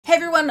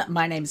everyone,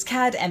 my name is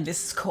Cad and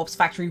this is Corpse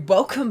Factory.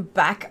 Welcome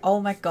back. Oh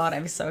my god,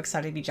 I'm so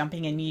excited to be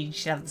jumping in new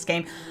shit out of this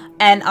game.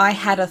 And I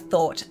had a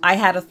thought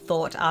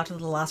after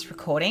the last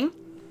recording.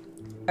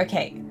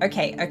 Okay.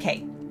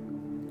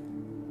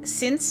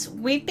 Since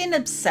we've been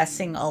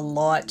obsessing a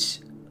lot,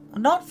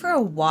 not for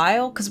a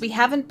while, because we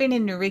haven't been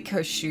in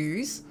Noriko's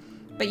shoes,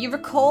 but you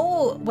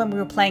recall when we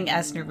were playing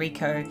as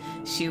Noriko,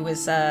 she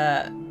was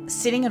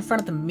sitting in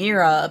front of the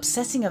mirror,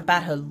 obsessing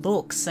about her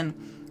looks, and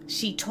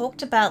she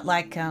talked about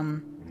like,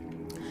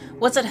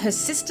 was it her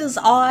sister's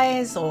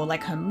eyes or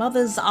like her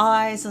mother's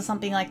eyes or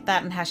something like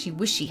that, and how she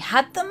wished she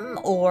had them,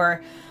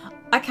 or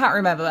I can't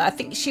remember. I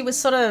think she was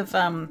sort of,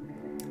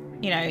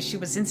 you know, she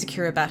was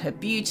insecure about her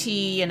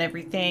beauty and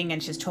everything,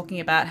 and she's talking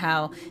about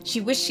how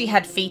she wished she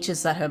had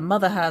features that her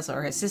mother has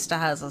or her sister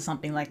has or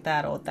something like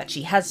that, or that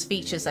she has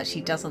features that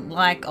she doesn't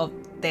like of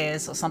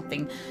theirs or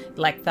something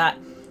like that.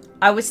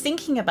 I was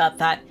thinking about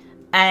that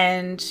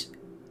and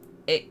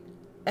it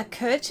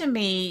occurred to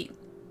me,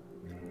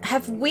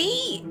 have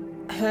we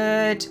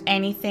heard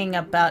anything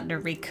about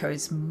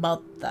Noriko's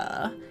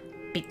mother?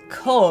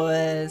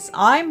 Because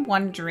I'm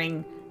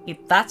wondering if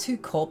that's who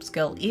Corpse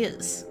Girl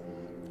is.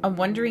 I'm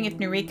wondering if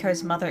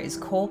Noriko's mother is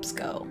Corpse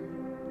Girl.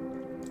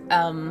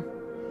 I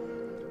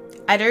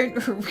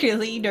don't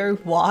really know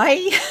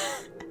why.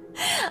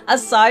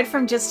 Aside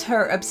from just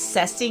her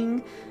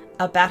obsessing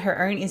about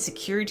her own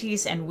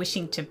insecurities and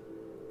wishing to,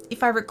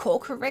 if I recall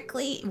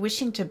correctly,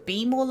 wishing to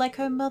be more like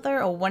her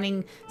mother or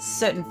wanting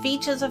certain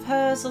features of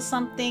hers or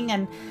something.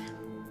 And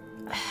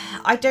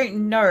I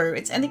don't know.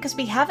 It's only because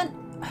we haven't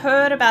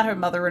heard about her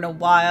mother in a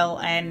while,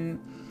 and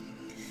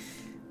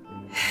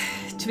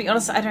to be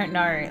honest, I don't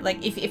know.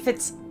 Like, if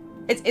it's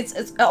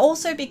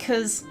also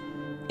because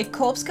if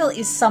Corpse Girl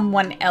is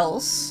someone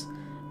else,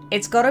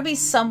 it's got to be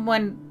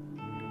someone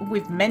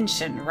we've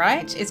mentioned,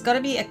 right? It's got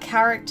to be a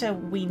character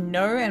we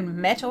know and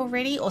met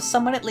already, or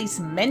someone at least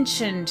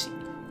mentioned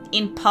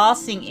in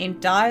passing in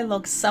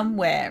dialogue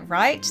somewhere,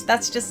 right?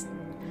 That's just,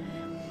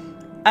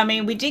 I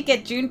mean, we did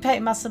get Junpei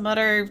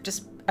Masamoto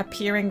just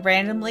appearing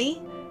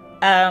randomly,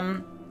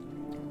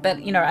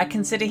 but, you know, I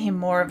consider him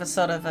more of a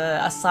sort of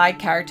a side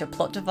character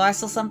plot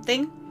device or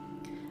something.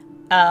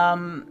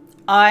 But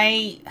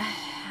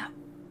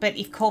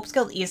if Corpse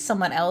Girl is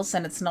someone else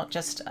and it's not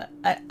just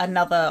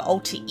another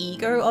alter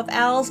ego of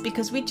ours,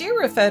 because we do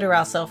refer to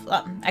ourselves,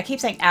 I keep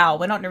saying our,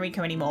 we're not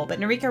Noriko anymore, but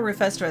Noriko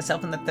refers to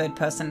herself in the third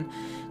person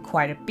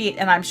quite a bit,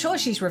 and I'm sure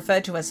she's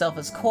referred to herself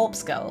as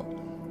Corpse Girl.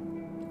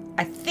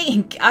 I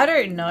think, I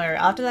don't know,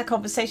 after that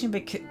conversation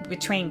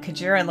between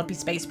Kajira and Lumpy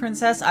Space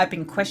Princess, I've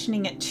been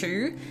questioning it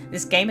too.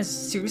 This game has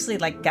seriously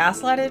like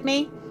gaslighted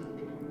me.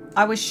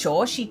 I was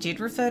sure she did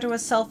refer to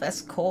herself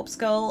as Corpse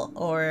Girl,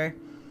 or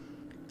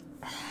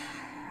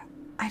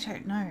I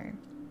don't know.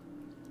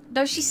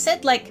 No, she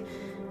said like,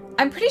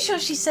 I'm pretty sure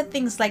she said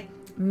things like,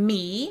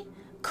 me,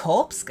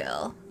 Corpse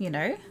Girl, you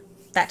know,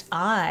 that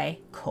I,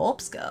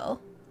 Corpse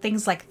Girl,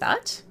 things like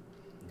that.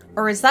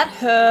 Or is that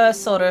her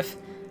sort of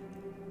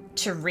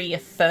to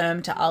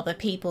reaffirm to other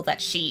people that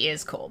she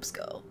is Corpse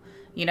Girl?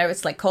 You know,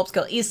 it's like Corpse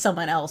Girl is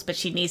someone else, but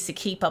she needs to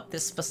keep up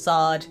this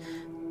facade,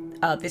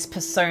 this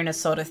persona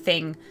sort of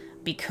thing,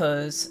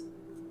 because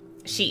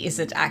she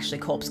isn't actually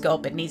Corpse Girl,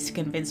 but needs to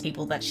convince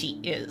people that she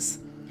is.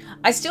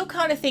 I still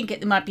kind of think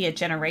it might be a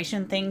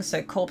generation thing,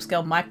 so Corpse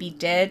Girl might be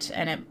dead,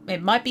 and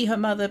it might be her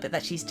mother, but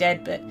that she's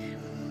dead, but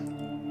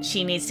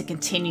she needs to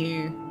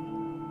continue,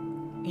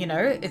 you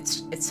know,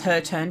 it's her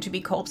turn to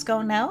be Corpse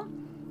Girl now.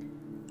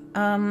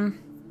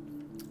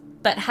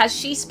 But has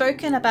she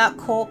spoken about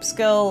Corpse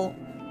Girl,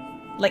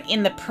 like,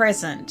 in the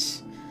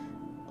present?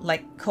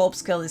 Like,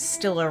 Corpse Girl is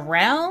still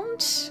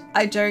around?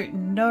 I don't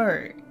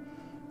know.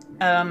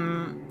 I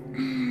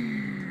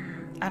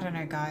don't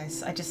know,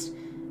 guys.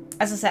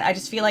 As I said, I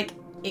just feel like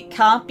it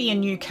can't be a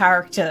new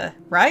character,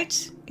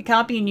 right? It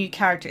can't be a new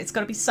character. It's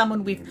got to be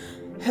someone we've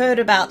heard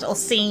about or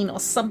seen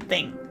or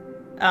something.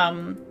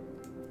 And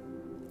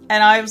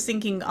I was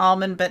thinking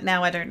Almond, but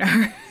now I don't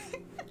know.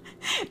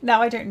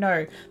 Now I don't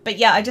know. But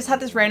yeah, I just had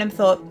this random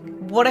thought.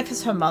 What if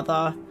it's her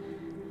mother?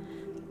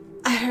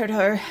 I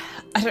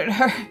don't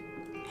know.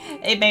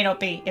 It may not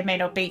be. It may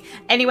not be.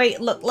 Anyway,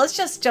 look, let's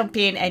just jump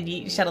in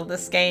and shuttle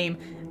this game.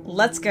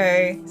 Let's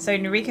go. So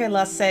Noriko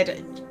last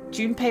said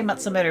Junpei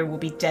Matsumoto will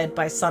be dead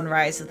by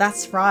sunrise.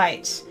 That's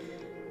right.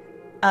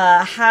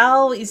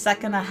 How is that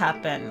gonna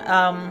happen?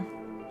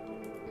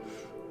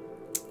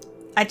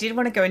 I did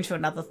want to go into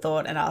another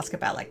thought and ask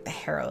about like the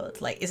Herald.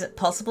 Like, is it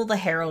possible the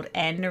Herald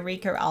and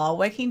Noriko are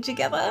working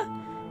together?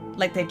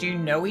 Like they do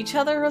know each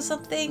other or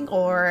something?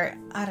 Or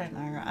I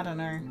don't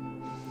know.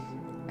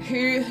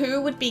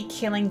 Who would be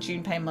killing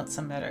Junpei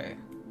Matsumoto?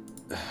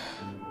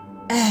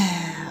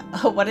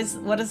 What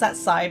does that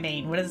sigh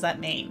mean? What does that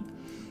mean?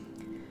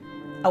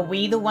 Are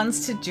we the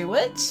ones to do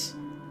it?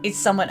 Is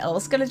someone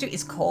else gonna do it?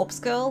 Is Corpse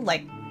Girl,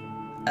 like,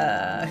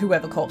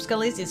 whoever Corpse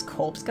Girl is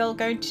Corpse Girl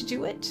going to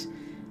do it?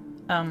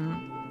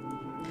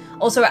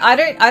 Also, I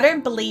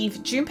don't believe,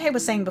 Junpei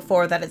was saying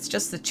before that it's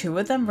just the two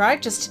of them, right?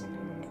 Just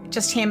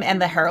him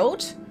and the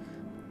Herald.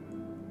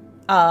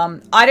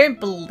 I don't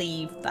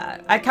believe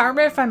that. I can't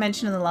remember if I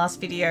mentioned in the last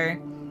video,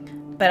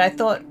 but I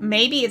thought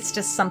maybe it's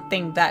just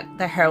something that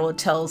the Herald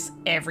tells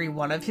every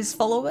one of his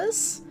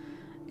followers.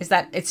 Is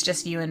that it's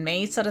just you and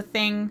me sort of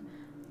thing.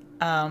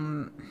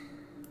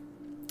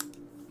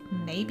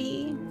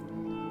 Maybe?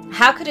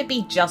 How could it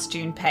be just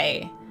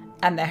Junpei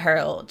and the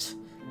Herald?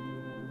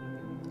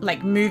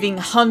 Like moving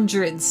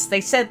hundreds, they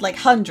said like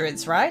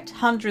hundreds, right?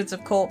 Hundreds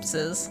of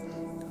corpses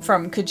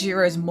from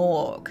Kojiro's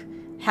morgue.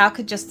 How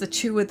could just the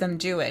two of them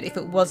do it if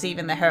it was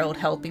even the Herald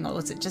helping, or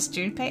was it just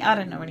Junpei? I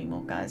don't know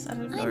anymore, guys. I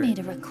don't know. I made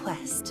a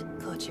request,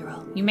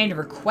 Kojiro. You made a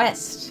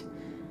request?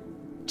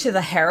 To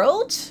the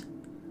Herald?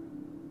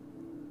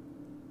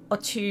 Or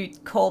to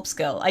Corpse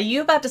Girl? Are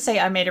you about to say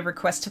I made a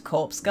request to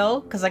Corpse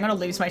Girl? Because I'm going to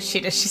lose my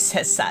shit if she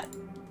says that.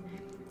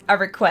 A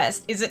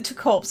request. Is it to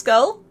Corpse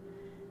Girl?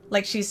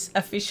 Like she's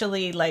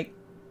officially like...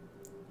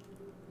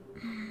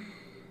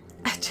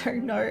 I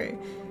don't know.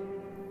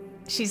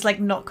 She's like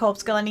not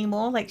Corpse Girl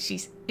anymore. Like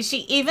she's... Is she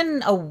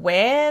even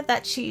aware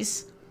that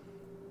she's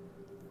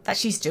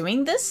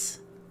doing this?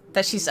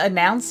 That she's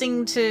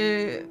announcing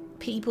to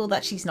people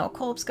that she's not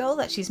Corpse Girl?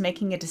 That she's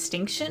making a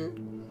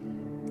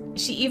distinction?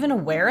 Is she even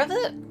aware of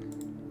it?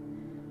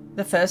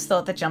 The first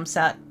thought that jumps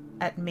out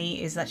at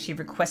me is that she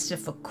requested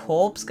for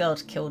Corpse Girl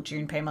to kill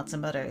Junpei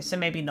Matsumoto. So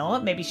maybe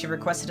not. Maybe she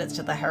requested it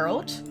to the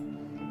Herald.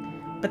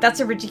 But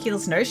that's a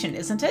ridiculous notion,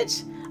 isn't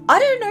it? I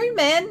don't know,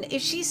 man.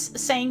 If she's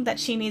saying that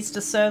she needs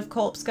to serve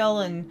Corpse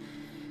Girl and,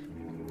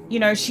 you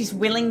know, she's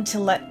willing to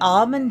let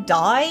Armin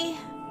die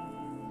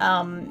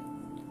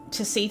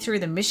to see through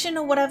the mission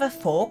or whatever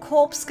for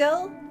Corpse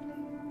Girl.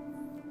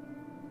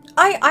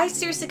 I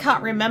seriously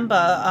can't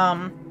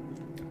remember,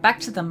 back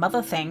to the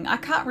mother thing, I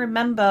can't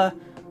remember.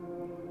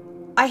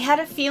 I had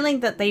a feeling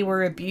that they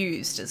were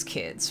abused as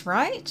kids,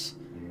 right?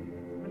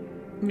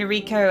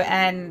 Noriko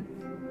and...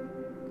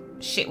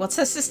 Shit, what's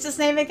her sister's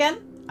name again?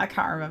 I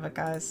can't remember,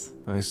 guys.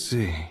 I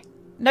see.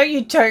 No,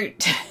 you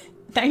don't.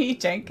 No, you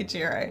don't,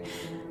 Kojiro.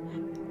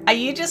 Are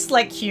you just,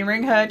 like,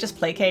 humoring her, just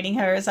placating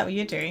her? Is that what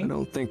you're doing? I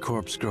don't think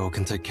Corpse Girl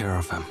can take care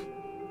of him.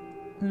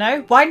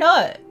 No? Why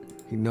not?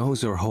 He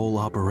knows our whole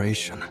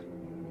operation.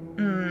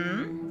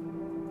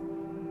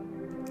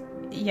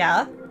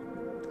 Yeah.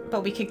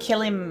 But we could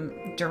kill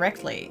him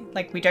directly.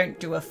 Like, we don't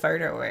do a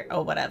photo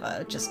or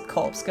whatever. Just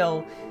Corpse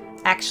Girl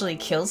actually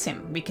kills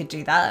him. We could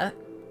do that.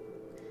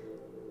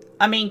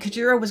 I mean,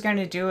 Kojiro was going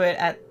to do it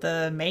at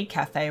the maid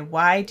cafe.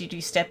 Why did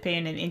you step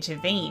in and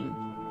intervene?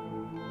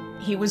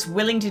 He was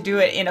willing to do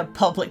it in a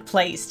public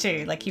place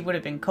too. Like, he would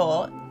have been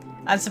caught.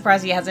 I'm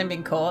surprised he hasn't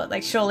been caught.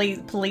 Like,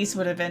 surely police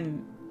would have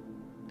been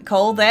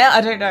called there? I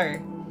don't know.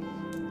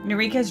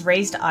 Noriko's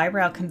raised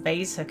eyebrow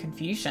conveys her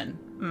confusion.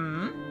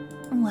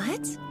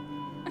 What?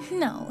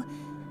 No,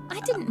 I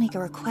didn't make a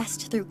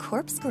request through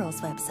Corpse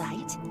Girl's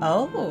website.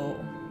 Oh.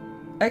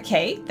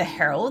 Okay, the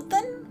Herald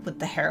then? Would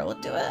the Herald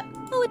do it?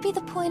 What would be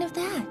the point of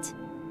that?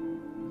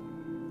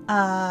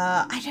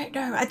 I don't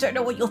know. I don't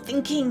know what you're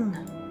thinking.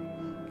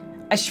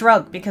 I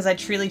shrug because I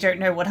truly don't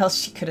know what else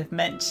she could have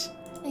meant.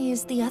 I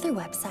used the other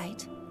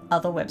website.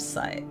 Other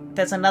website?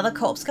 There's another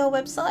Corpse Girl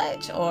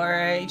website? Or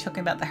are you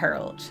talking about the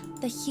Herald?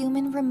 The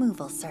Human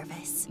Removal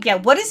Service. Yeah,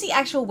 what is the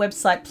actual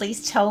website?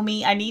 Please tell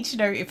me. I need to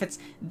know if it's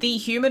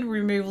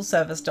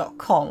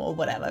thehumanremovalservice.com or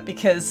whatever,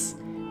 because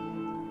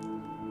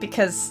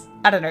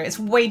I don't know, it's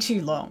way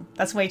too long.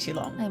 That's way too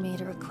long. I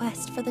made a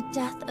request for the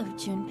death of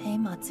Junpei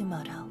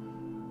Matsumoto.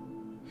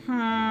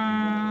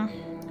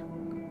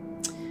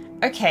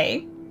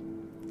 Okay.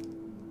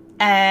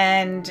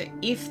 And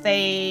if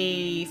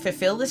they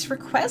fulfill this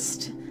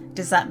request,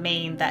 does that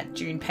mean that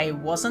Junpei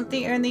wasn't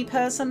the only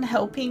person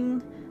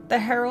helping the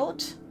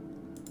Herald?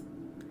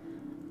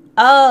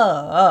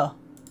 Oh.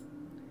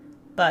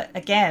 But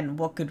again,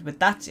 what good would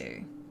that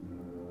do?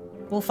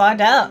 We'll find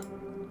out.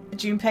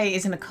 Junpei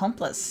is an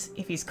accomplice.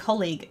 If his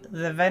colleague,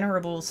 the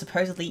venerable,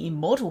 supposedly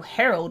immortal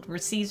Herald,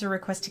 receives a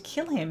request to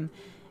kill him,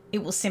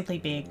 it will simply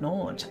be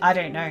ignored. I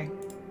don't know.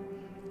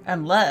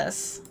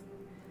 Unless...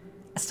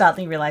 A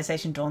startling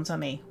realization dawns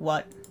on me.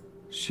 What?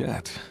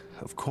 Shit,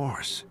 of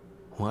course.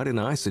 Why didn't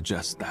I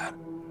suggest that?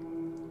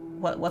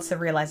 What's the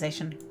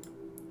realization?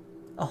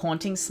 A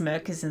haunting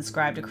smirk is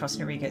inscribed across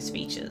Noriko's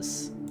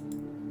features.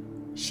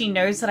 She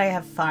knows that I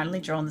have finally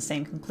drawn the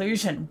same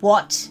conclusion.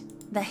 What?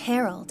 The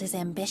Herald is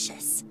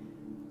ambitious.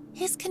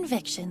 His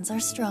convictions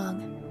are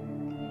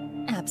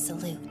strong.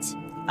 Absolute.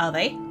 Are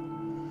they?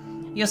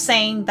 You're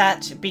saying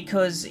that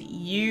because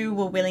you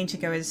were willing to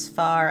go as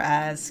far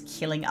as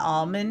killing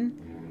Armin,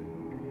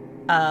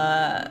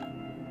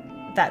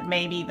 that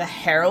maybe the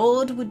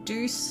Herald would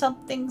do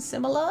something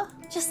similar?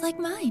 Just like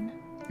mine.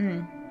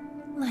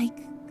 Like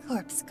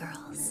Corpse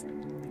Girl's.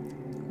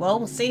 Well,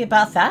 we'll see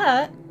about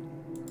that.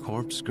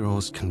 Corpse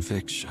Girl's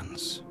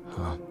convictions,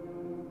 huh?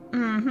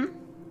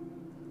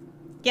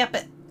 Yeah,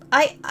 but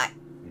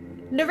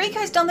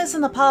Noriko's done this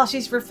in the past.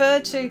 She's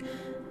referred to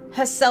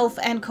herself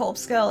and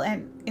Corpse Girl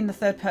and in the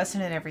third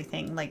person and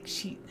everything. Like,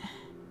 she's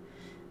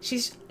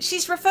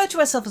referred to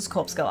herself as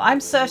Corpse Girl. I'm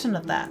certain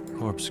of that.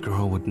 Corpse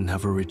Girl would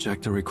never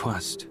reject a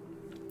request.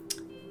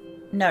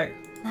 No.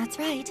 That's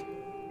right.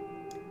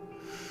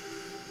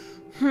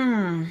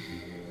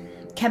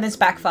 Can this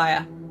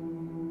backfire?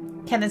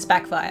 Can this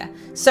backfire?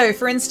 So,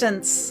 for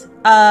instance,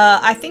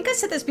 I think I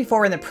said this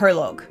before in the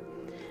prologue,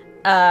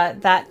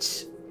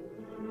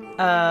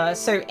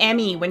 so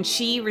Emmy, when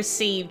she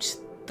received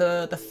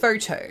the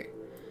photo,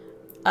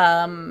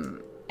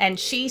 and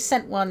she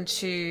sent one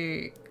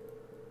to,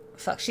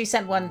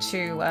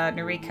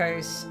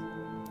 Noriko's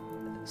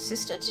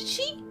sister, did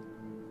she?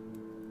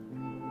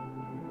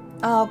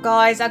 Oh,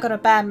 guys, I got a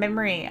bad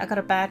memory. I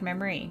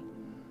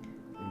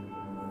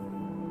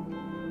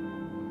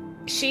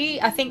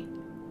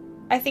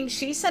think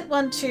she sent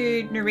one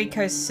to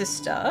Noriko's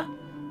sister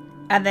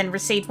and then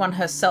received one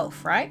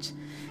herself, right?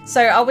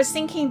 So I was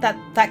thinking that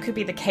that could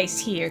be the case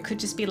here. It could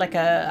just be like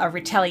a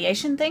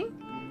retaliation thing,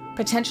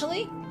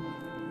 potentially.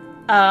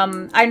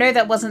 I know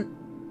that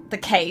wasn't the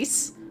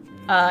case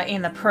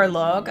in the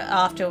prologue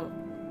after...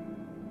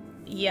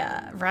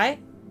 Yeah, right?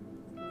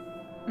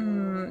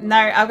 No,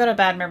 I've got a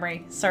bad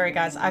memory. Sorry,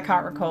 guys. I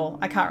can't recall.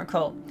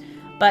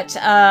 But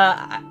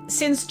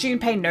since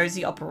Junpei knows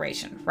the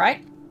operation,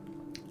 right?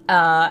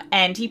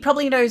 And he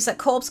probably knows that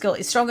Corpse Girl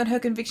is strong in her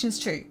convictions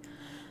too.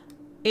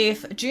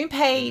 If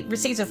Junpei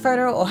receives a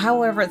photo, or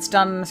however it's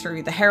done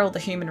through the Herald, the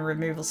Human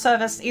Removal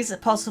Service, is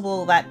it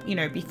possible that, you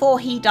know, before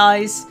he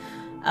dies,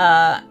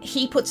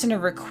 he puts in a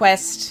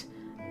request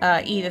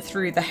either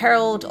through the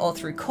Herald or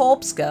through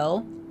Corpse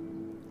Girl?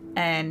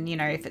 And, you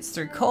know, if it's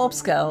through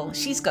Corpse Girl,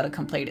 she's got to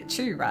complete it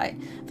too, right?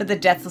 For the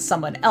death of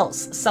someone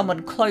else,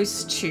 someone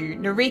close to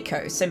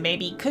Noriko. So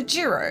maybe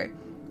Kojiro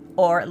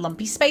or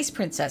Lumpy Space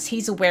Princess.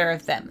 He's aware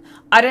of them.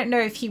 I don't know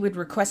if he would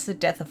request the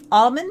death of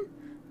Armin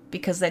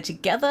because they're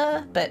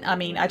together, but I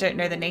mean, I don't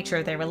know the nature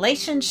of their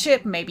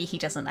relationship. Maybe he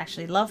doesn't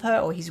actually love her,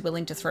 or he's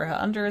willing to throw her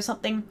under or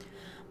something.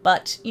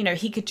 But, you know,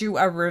 he could do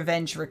a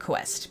revenge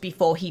request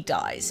before he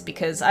dies,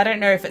 because I don't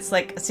know if it's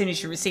like as soon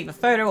as you receive a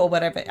photo or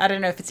whatever. I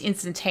don't know if it's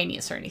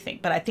instantaneous or anything,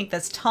 but I think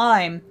there's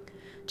time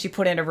to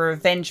put in a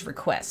revenge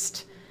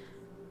request.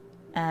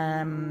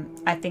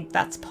 I think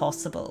that's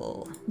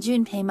possible.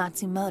 Junpei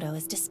Matsumoto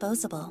is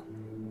disposable.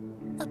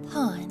 A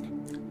pawn.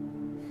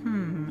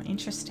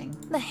 Interesting.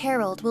 The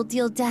Herald will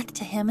deal death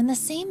to him in the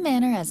same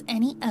manner as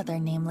any other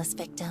nameless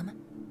victim.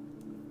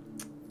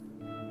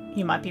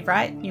 You might be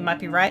right.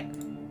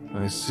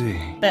 I see.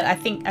 But I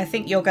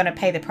think you're going to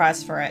pay the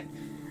price for it.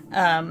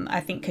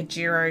 I think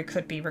Kojiro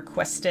could be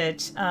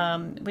requested,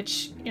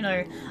 which, you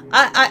know,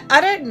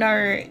 I don't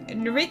know.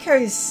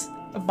 Noriko's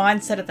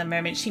mindset at the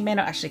moment, she may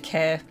not actually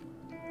care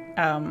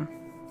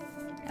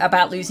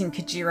about losing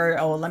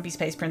Kojiro or Lumpy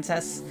Space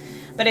Princess.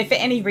 But if for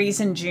any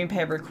reason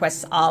Junpei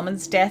requests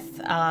Armin's death,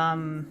 I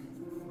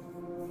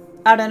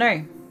don't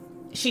know.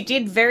 She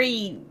did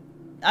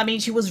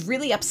she was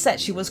really upset.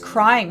 She was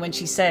crying when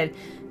she said,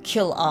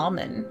 kill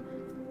Armin.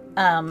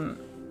 But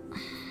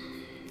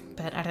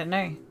I don't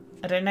know.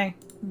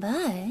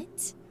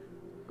 But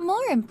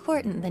more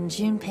important than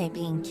Junpei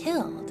being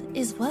killed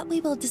is what we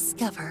will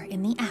discover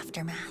in the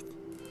aftermath.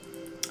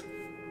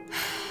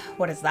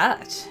 What is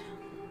that?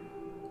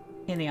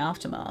 In the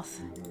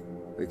aftermath?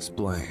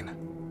 Explain.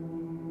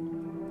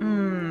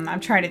 I'm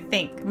trying to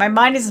think. My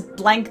mind is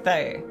blank,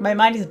 though.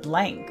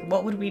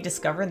 What would we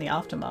discover in the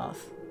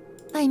aftermath?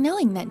 By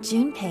knowing that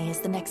Junpei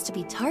is the next to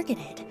be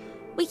targeted,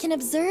 we can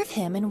observe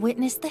him and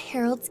witness the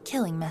Herald's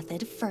killing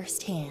method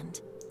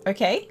firsthand.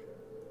 Okay.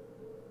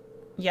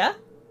 Yeah.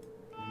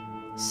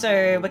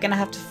 So we're gonna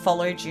have to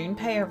follow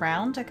Junpei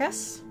around, I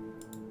guess?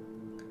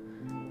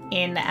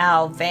 In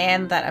our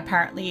van that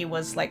apparently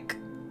was, like,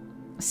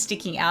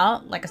 sticking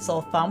out like a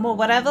sore thumb or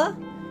whatever.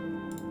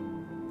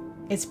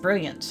 It's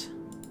brilliant.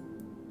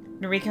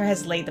 Noriko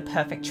has laid the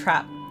perfect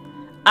trap.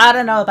 I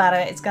don't know about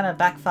it. It's gonna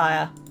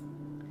backfire.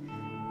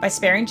 By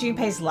sparing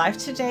Junpei's life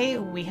today,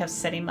 we have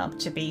set him up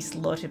to be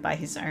slaughtered by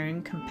his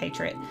own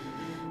compatriot.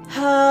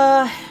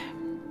 I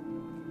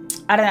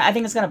don't know. I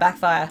think it's gonna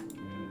backfire.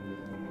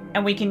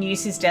 And we can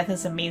use his death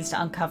as a means to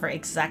uncover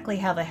exactly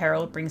how the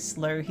Herald brings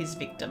low his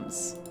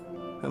victims.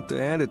 Have to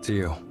add it to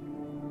you.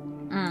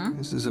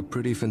 This is a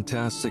pretty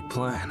fantastic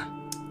plan.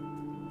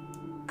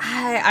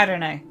 I don't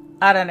know.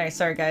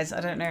 Sorry, guys. I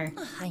don't know.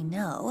 I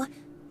know.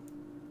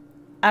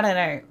 I don't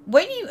know.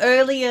 When you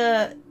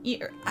earlier...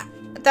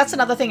 that's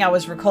another thing I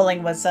was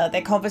recalling was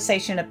their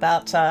conversation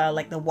about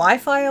like the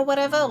Wi-Fi or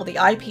whatever, or the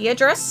IP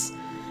address.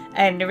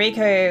 And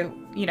Noriko,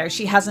 you know,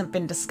 she hasn't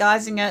been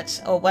disguising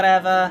it or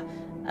whatever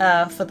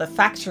for the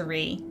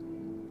factory.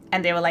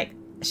 And they were like,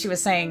 she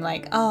was saying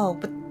like, oh,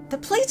 but the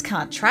police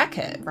can't track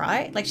it,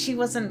 right? Like she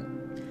wasn't...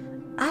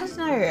 I don't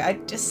know. I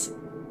just...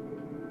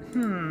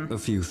 A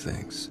few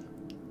things.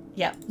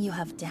 Yep. You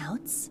have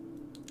doubts?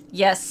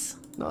 Yes.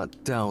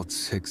 Not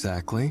doubts,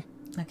 exactly.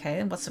 Okay,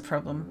 and what's the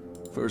problem?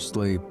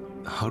 Firstly,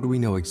 how do we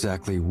know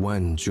exactly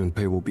when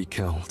Junpei will be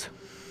killed?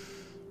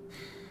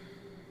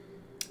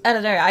 I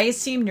don't know. I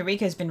assume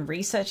Noriko's been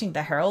researching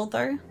the Herald,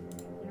 though.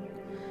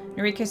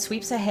 Noriko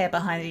sweeps her hair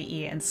behind her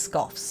ear and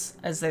scoffs,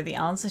 as though the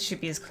answer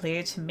should be as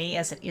clear to me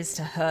as it is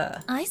to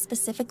her. I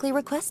specifically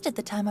requested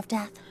the time of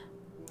death.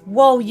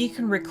 Whoa, you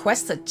can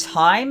request the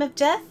time of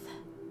death?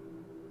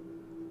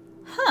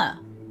 Huh.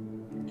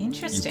 You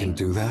Interesting. can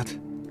do that?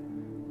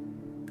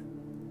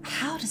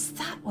 How does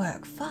that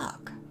work?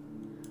 Fuck.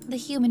 The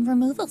human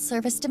removal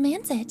service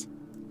demands it.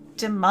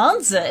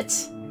 Demands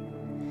it?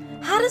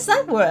 How does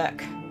that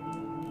work?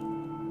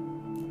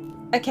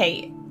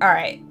 Okay,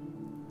 alright.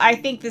 I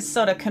think this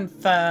sort of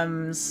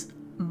confirms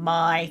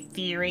my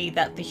theory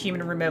that the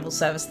human removal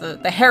service, the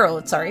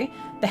Herald,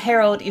 the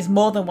Herald is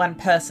more than one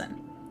person.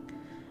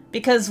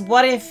 Because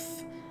what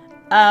if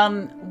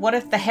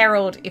the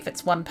Herald, if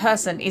it's one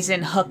person, is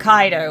in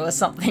Hokkaido or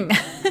something?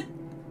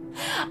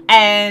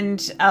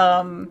 And,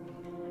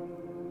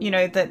 you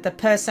know, the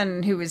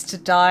person who is to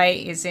die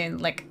is in,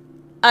 like,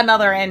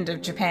 another end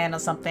of Japan or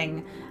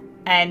something,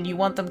 and you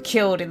want them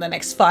killed in the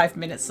next 5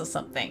 minutes or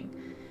something.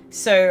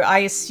 So I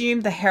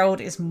assume the Herald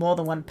is more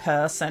than one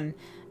person,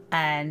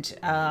 and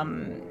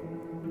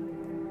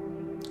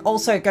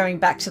also going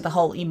back to the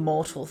whole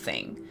immortal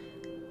thing,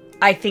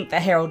 I think the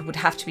Herald would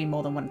have to be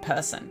more than one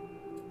person.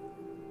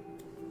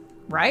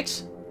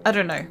 Right? I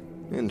don't know.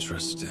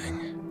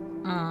 Interesting.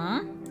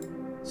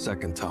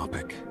 Second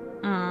topic.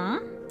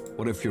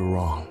 What if you're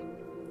wrong?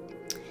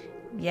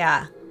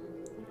 Yeah.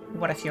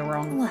 What if you're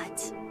wrong?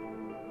 What?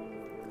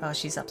 Oh,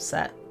 she's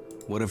upset.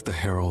 What if the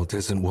Herald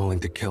isn't willing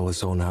to kill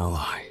his own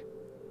ally?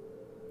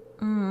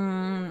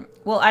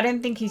 Well, I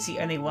don't think he's the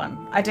only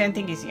one. I don't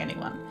think he's the only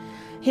one.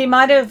 He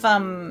might have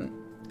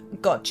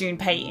got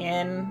Junpei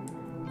in.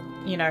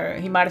 You know,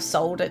 he might have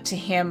sold it to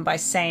him by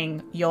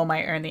saying, you're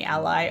my only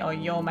ally, or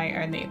you're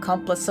my only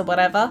accomplice, or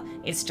whatever.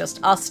 It's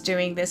just us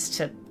doing this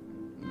to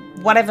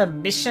whatever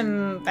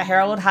mission the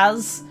Herald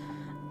has.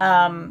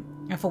 And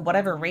for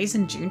whatever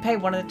reason, Junpei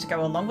wanted to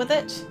go along with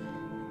it.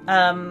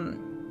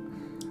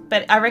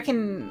 But I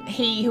reckon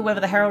whoever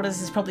the Herald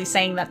is probably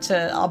saying that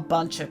to a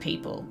bunch of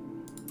people.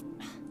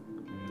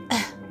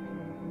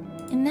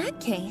 In that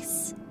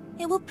case,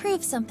 it will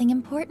prove something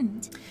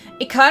important.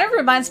 It kind of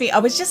reminds me, I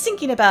was just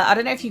thinking about, I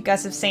don't know if you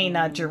guys have seen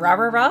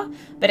Durarara,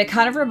 but it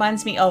kind of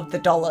reminds me of the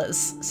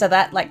Dollars. So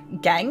that,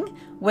 like, gang,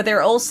 where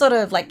they're all sort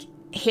of, like,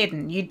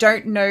 hidden. You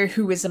don't know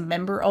who is a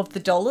member of the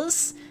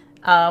Dollars.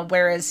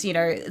 Whereas, you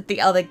know, the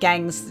other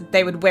gangs,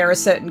 they would wear a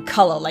certain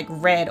color, like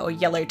red or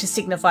yellow, to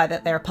signify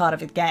that they're a part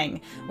of a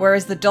gang.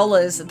 Whereas the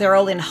Dollars, they're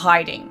all in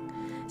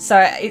hiding. So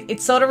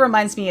it sort of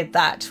reminds me of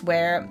that,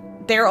 where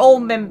they're all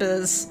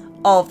members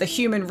of the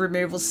human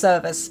removal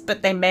service,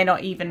 but they may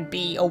not even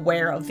be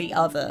aware of the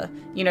other.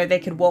 You know, they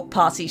could walk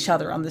past each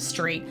other on the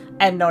street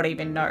and not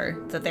even know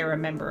that they're a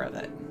member of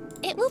it.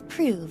 It will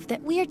prove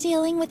that we're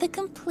dealing with a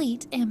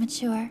complete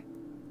amateur.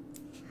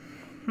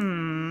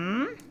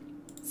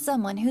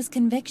 Someone whose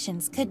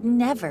convictions could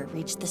never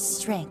reach the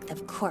strength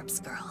of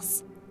corpse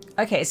girls.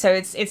 Okay, so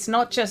it's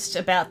not just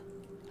about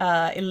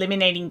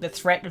eliminating the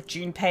threat of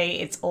Junpei,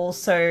 it's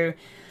also...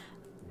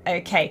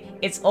 Okay,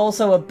 it's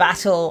also a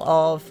battle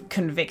of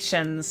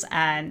convictions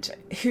and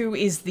who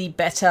is the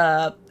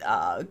better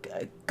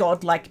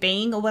godlike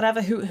being or whatever.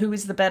 Who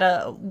is the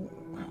better...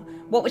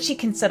 What would she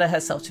consider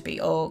herself to be,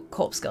 or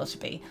corpse girl to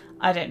be?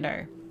 I don't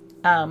know.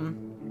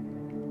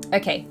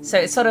 Okay, so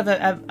it's sort of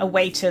a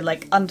way to,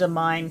 like,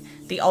 undermine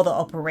the other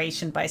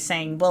operation by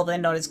saying, well, they're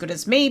not as good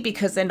as me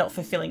because they're not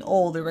fulfilling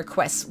all the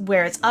requests,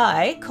 whereas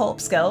I,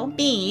 corpse girl,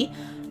 me,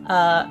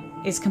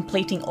 is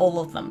completing all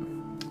of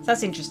them. So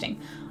that's interesting.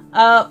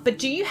 But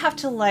do you have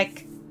to,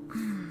 like...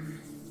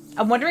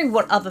 I'm wondering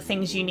what other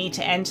things you need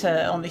to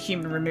enter on the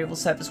Human Removal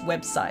Service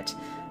website.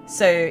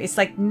 So it's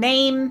like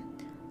name,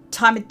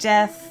 time of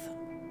death...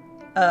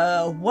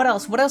 what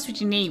else? What else would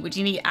you need? Would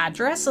you need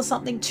address or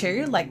something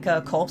too? Like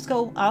Corpse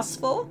Girl asked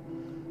for?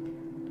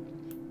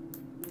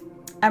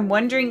 I'm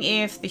wondering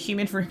if the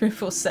Human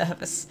Removal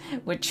Service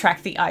would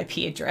track the IP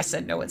address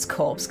and know it's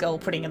Corpse Girl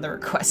putting in the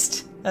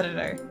request. I don't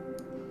know.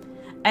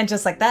 And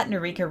just like that,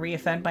 Noriko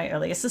reaffirmed my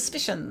earlier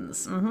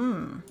suspicions.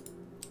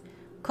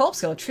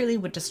 Corpse Girl truly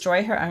would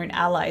destroy her own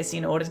allies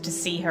in order to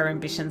see her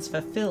ambitions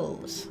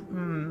fulfilled.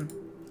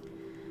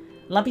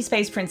 Lumpy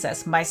Space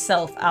Princess,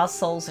 myself, our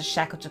souls are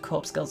shackled to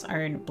Corpse Girl's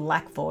own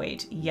black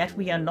void, yet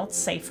we are not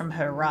safe from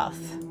her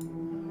wrath.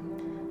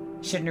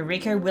 Should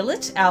Noriko will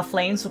it, our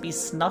flames will be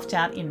snuffed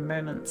out in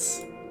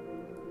moments.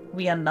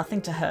 We are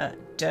nothing to her.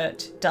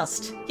 Dirt,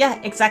 dust. Yeah,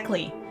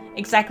 exactly.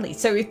 Exactly.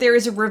 So if there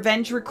is a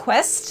revenge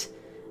request,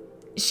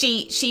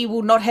 she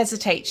will not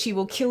hesitate. She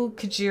will kill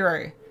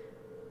Kojiro.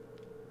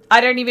 I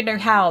don't even know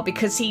how,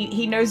 because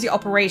he knows the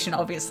operation,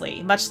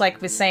 obviously. Much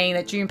like we're saying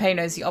that Junpei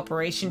knows the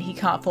operation, he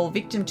can't fall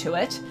victim to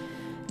it.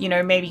 You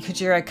know, maybe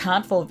Kojiro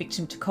can't fall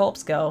victim to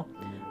Corpse Girl.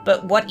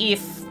 But what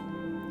if...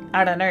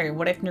 I don't know,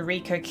 what if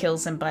Noriko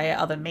kills him by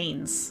other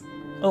means?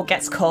 Or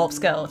gets Corpse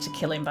Girl to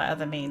kill him by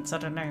other means, I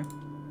don't know.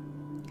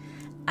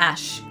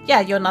 Ash. Yeah,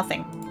 you're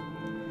nothing.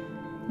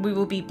 We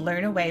will be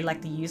blown away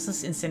like the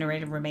useless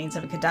incinerated remains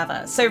of a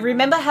cadaver. So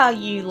remember how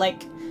you,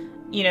 like,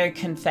 you know,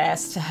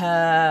 confessed to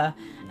her...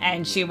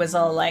 And she was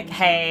all like,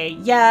 hey,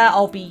 yeah,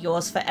 I'll be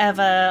yours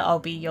forever. I'll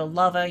be your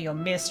lover, your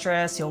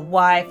mistress, your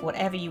wife,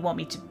 whatever you want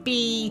me to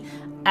be.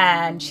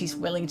 And she's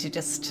willing to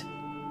just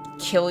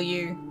kill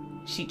you.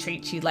 She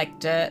treats you like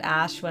dirt,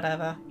 ash,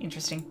 whatever.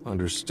 Interesting.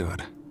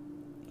 Understood.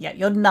 Yeah,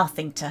 you're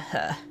nothing to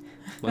her.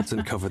 Let's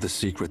uncover the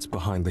secrets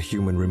behind the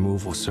human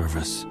removal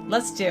service.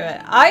 Let's do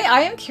it.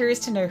 I am curious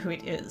to know who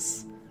it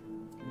is.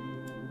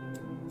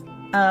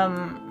 I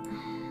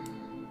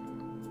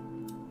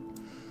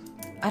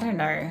don't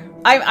know.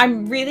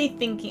 I'm really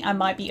thinking I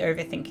might be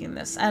overthinking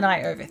this, and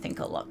I overthink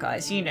a lot,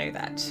 guys. You know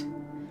that.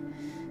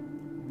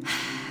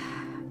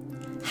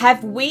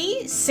 Have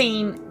we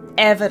seen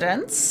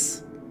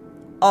evidence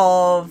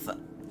of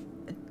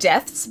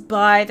deaths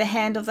by the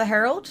hand of the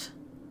Herald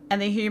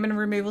and the human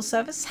removal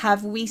service?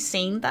 Have we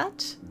seen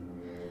that?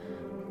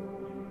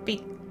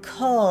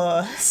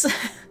 Because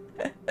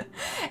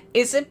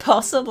is it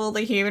possible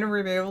the human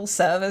removal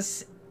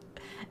service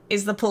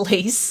is the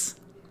police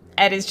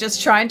and is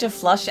just trying to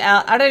flush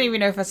out, I don't even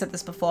know if I said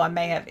this before, I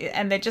may have,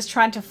 and they're just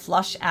trying to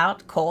flush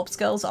out Corpse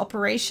Girl's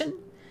operation?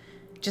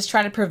 Just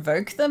trying to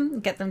provoke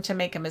them, get them to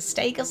make a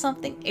mistake or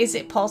something? Is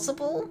it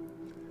possible?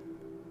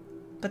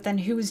 But then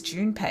who is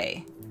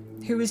Junpei?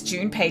 Who is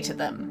Junpei to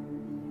them?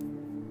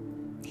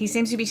 He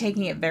seems to be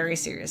taking it very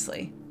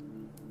seriously.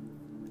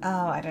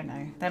 Oh, I don't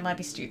know. That might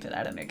be stupid.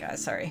 I don't know,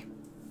 guys. Sorry.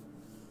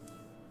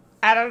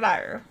 I don't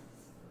know.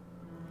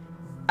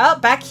 Oh,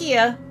 back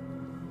here.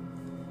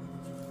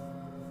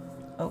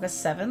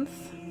 August 7th.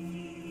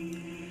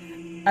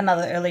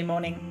 Another early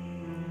morning.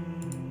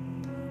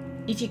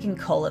 If you can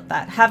call it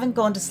that. Haven't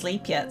gone to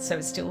sleep yet, so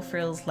it still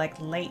feels like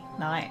late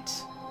night.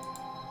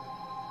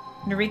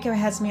 Noriko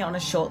has me on a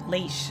short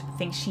leash.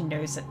 Thinks she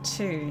knows it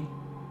too.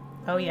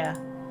 Oh yeah.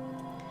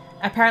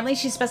 Apparently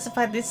she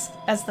specified this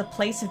as the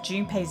place of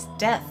Junpei's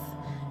death.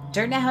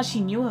 Don't know how she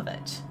knew of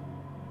it.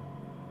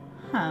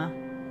 Huh.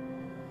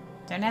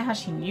 Don't know how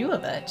she knew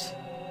of it.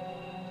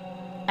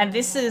 And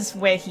this is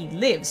where he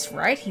lives,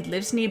 right? He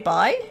lives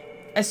nearby?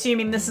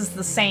 Assuming this is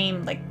the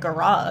same, like,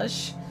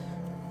 garage.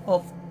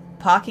 Or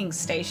parking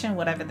station,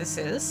 whatever this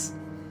is.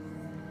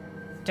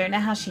 Don't know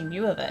how she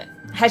knew of it.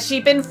 Has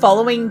she been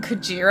following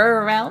Kojiro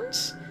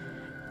around?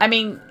 I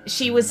mean,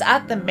 she was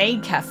at the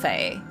maid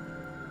cafe.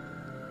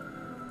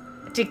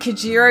 Did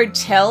Kojiro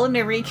tell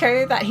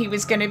Noriko that he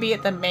was going to be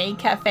at the maid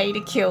cafe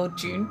to kill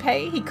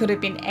Junpei? He could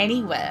have been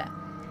anywhere.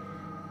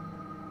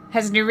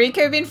 Has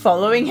Noriko been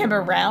following him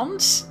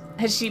around?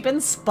 Has she been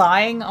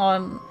spying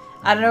on...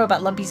 I don't know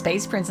about Lumpy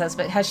Space Princess,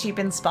 but has she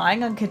been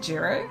spying on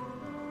Kojiro?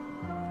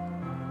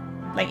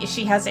 Like, if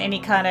she has any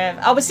kind of...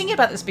 I was thinking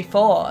about this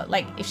before.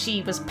 Like, if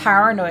she was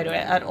paranoid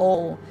at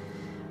all.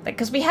 Like,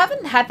 because we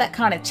haven't had that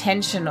kind of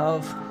tension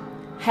of...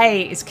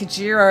 Hey, is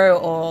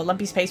Kojiro or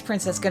Lumpy Space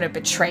Princess going to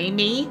betray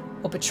me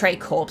or betray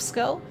Corpse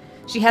Girl?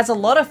 She has a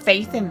lot of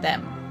faith in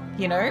them,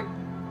 you know?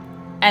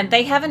 And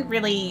they haven't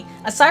really,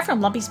 aside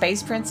from Lumpy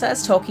Space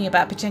Princess talking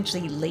about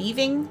potentially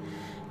leaving,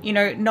 you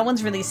know, no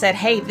one's really said,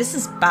 hey, this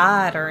is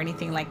bad or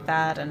anything like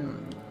that.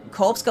 And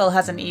Corpse Girl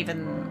hasn't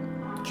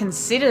even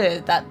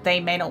considered that they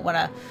may not want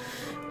to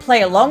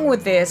play along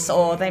with this,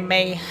 or they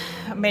may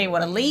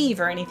want to leave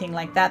or anything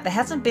like that. There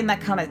hasn't been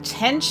that kind of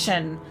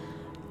tension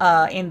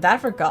in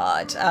that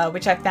regard,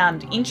 which I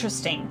found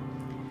interesting.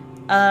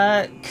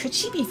 Could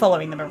she be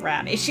following them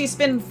around? If she's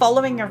been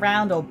following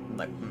around or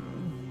like,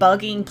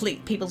 bugging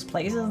people's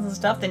places and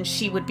stuff, then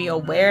she would be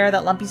aware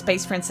that Lumpy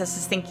Space Princess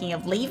is thinking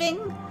of leaving?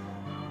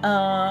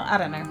 I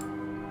don't know.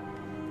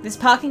 This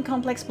parking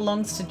complex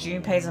belongs to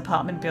Junpei's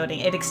apartment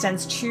building. It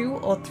extends 2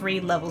 or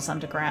 3 levels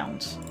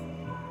underground.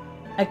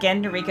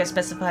 Again, Noriko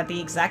specified the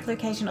exact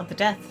location of the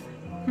death.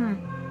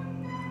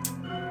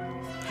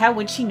 How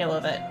would she know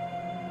of it?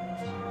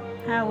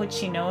 How would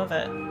she know of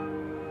it?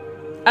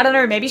 I don't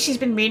know, maybe she's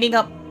been meeting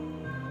up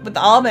with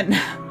Armin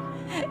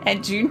and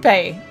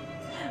Junpei.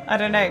 I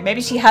don't know, maybe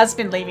she has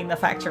been leaving the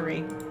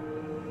factory.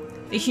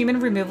 The human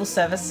removal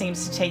service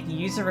seems to take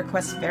user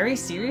requests very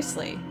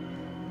seriously.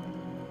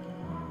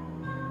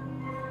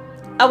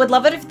 I would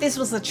love it if this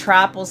was a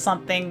trap or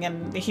something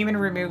and the human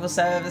removal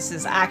service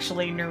is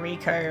actually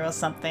Noriko or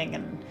something,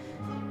 and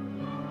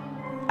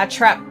a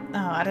trap... Oh,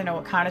 I don't know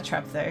what kind of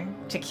trap though.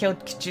 To kill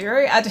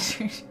Kojiro? I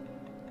don't...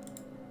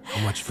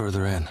 How much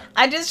further in?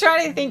 I'm just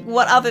trying to think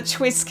what other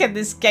twists can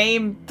this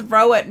game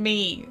throw at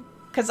me.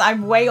 Because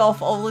I'm way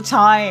off all the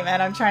time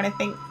and I'm trying to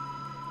think...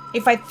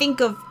 If I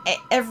think of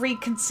every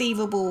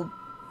conceivable,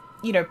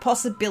 you know,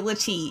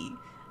 possibility,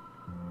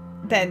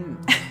 then...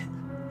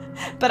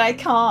 But I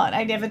can't.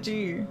 I never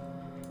do.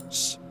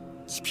 Shh.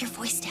 Keep your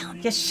voice down.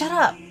 Yeah, shut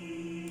up.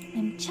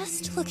 I'm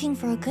just looking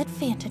for a good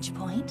vantage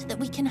point that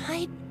we can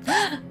hide...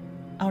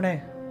 Oh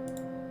no.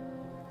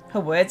 Her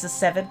words are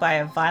severed by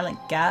a violent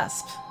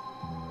gasp.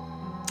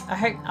 I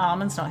hope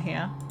Armin's not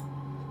here.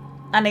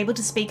 Unable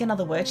to speak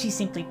another word, she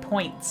simply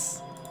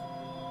points.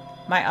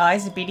 My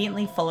eyes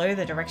obediently follow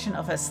the direction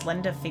of her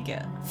slender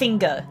finger.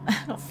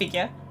 Not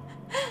figure.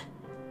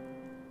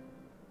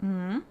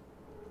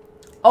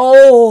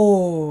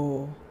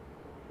 Oh!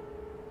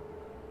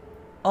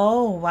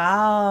 Oh,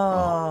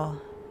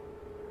 wow.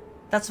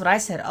 That's what I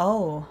said.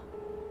 Oh.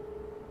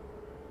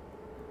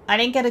 I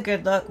didn't get a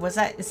good look.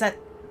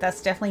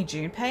 That's definitely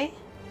Junpei?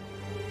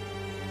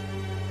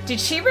 Did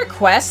she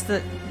request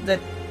the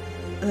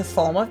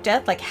form of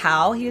death? Like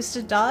how he used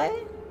to die?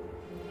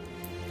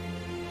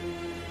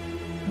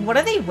 What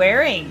are they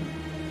wearing?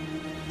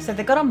 So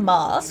they got a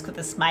mask with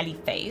a smiley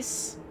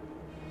face,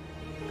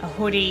 a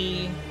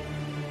hoodie,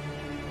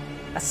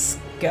 a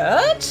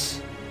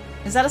skirt?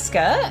 Is that a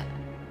skirt?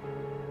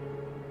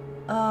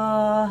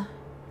 I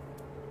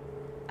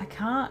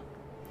can't.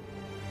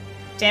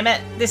 Damn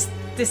it. This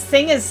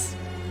thing is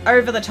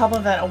over the top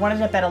of it. I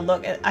wanted a better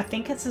look. I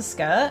think it's a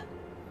skirt.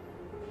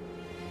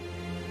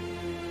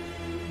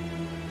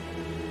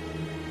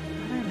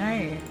 I don't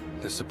know.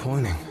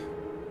 Disappointing.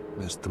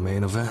 Missed the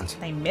main event.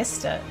 They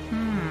missed it.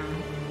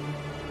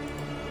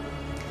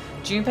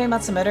 Junpei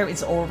Matsumoto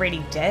is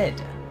already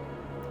dead.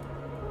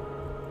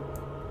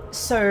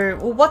 So,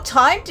 well, what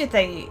time did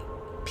they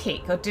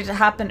pick? Or did it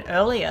happen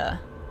earlier?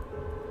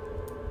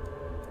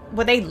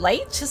 Were they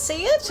late to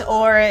see it?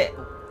 Or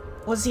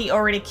was he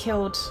already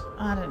killed?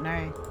 I don't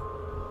know.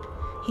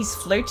 He's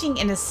floating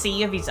in a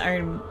sea of his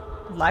own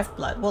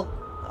lifeblood. Well,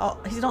 oh,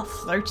 he's not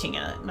floating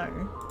in it,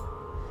 no.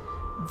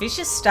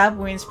 Vicious stab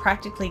wounds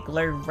practically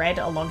glow red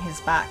along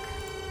his back.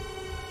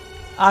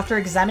 After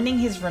examining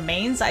his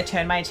remains, I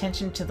turn my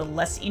attention to the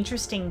less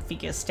interesting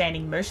figure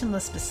standing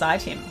motionless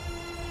beside him.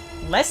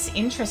 Less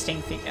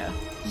interesting figure?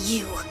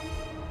 You.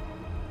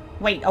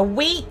 Wait, are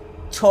we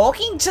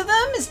talking to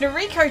them? Is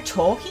Noriko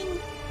talking?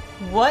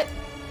 What?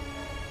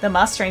 The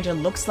Masked Stranger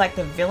looks like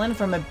the villain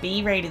from a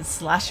B-rated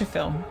slasher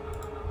film.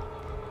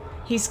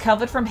 He's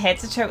covered from head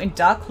to toe in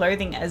dark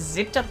clothing, a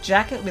zipped up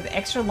jacket with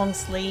extra long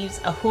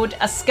sleeves, a hood,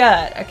 a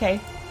skirt.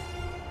 Okay.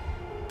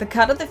 The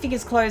cut of the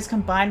figure's clothes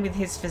combined with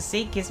his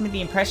physique gives me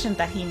the impression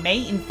that he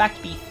may in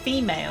fact be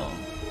female.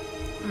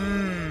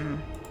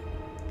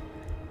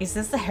 Is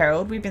this the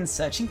Herald we've been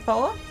searching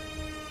for?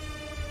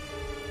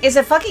 Is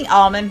it fucking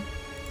Armin?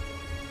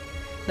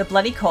 The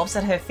bloody corpse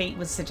at her feet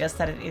would suggest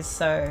that it is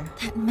so.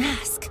 That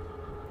mask.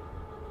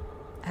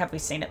 Have we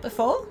seen it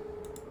before?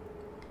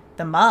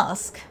 The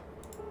mask?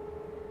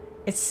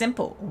 It's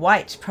simple,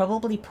 white,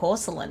 probably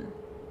porcelain.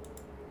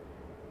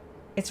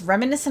 It's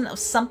reminiscent of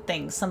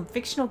something, some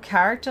fictional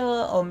character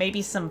or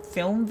maybe some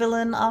film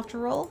villain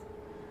after all.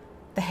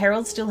 The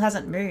Herald still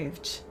hasn't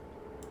moved.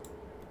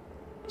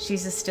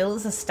 She's as still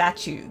as a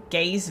statue,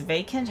 gaze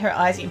vacant, her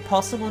eyes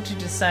impossible to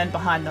discern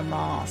behind the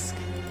mask.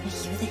 Are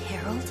you the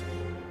Herald?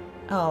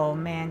 Oh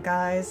man,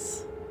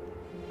 guys.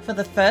 For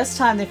the first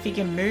time the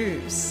figure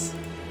moves.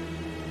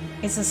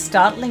 It's a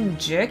startling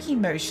jerky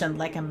motion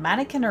like a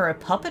mannequin or a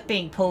puppet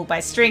being pulled by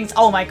strings.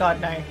 Oh my god,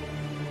 no.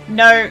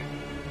 No.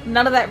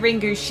 None of that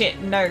Ringu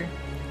shit, no.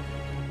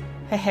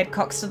 Her head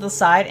cocks to the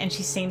side and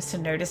she seems to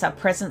notice our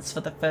presence for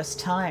the first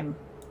time.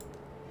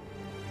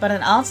 But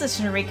an answer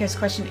to Noriko's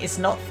question is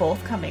not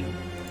forthcoming.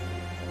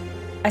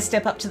 I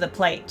step up to the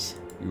plate.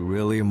 You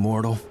really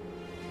immortal?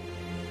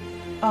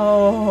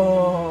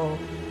 Oh.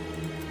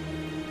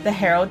 The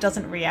Herald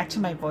doesn't react to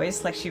my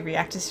voice like she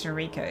reacted to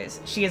Noriko's.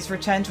 She has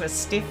returned to a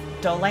stiff,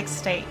 doll-like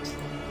state.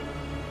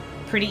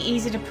 Pretty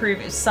easy to prove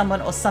if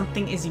someone or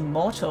something is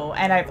immortal,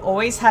 and I've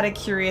always had a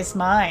curious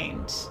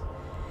mind.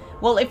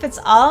 Well, if it's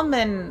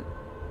Armin,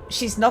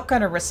 she's not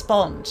going to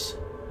respond.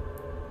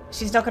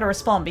 She's not going to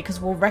respond because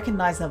we'll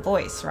recognize her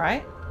voice,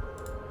 right?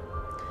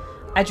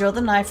 I draw the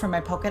knife from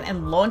my pocket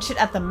and launch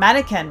it at the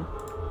mannequin.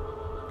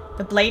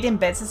 The blade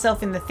embeds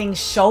itself in the thing's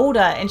shoulder,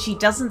 and she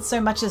doesn't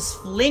so much as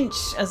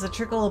flinch as a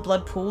trickle of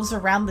blood pools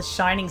around the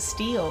shining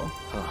steel.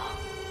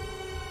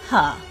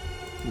 Huh.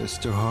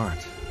 Mr.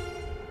 Hart.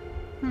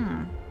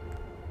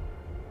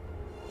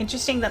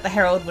 Interesting that the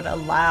Herald would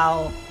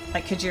allow,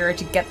 like, Kojiro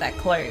to get that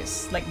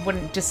close. Like,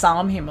 wouldn't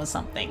disarm him or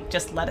something.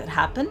 Just let it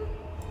happen.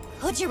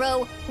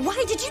 Kojiro,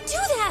 why did you do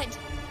that?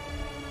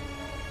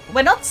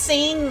 We're not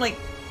seeing, like,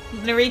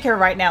 Noriko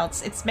right now.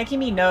 It's making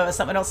me nervous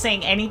that we're not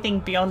seeing anything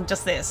beyond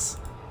just this.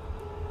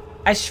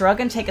 I shrug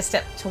and take a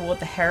step toward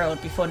the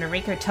Herald before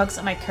Noriko tugs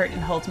at my coat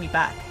and holds me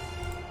back.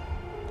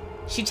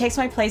 She takes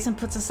my place and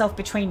puts herself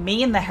between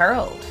me and the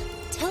Herald.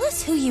 Tell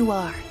us who you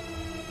are.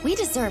 We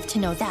deserve to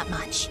know that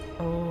much.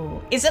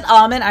 Oh, is it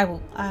Armin?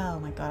 Oh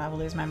my god, I will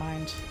lose my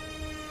mind.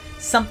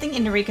 Something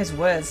in Noriko's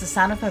words, the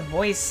sound of her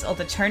voice or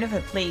the tone of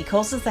her plea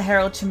causes the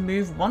Herald to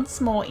move once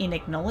more in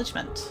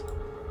acknowledgement.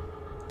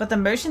 But the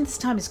motion this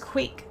time is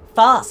quick,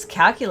 fast,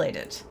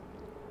 calculated.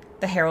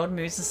 The Herald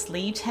moves a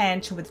sleeved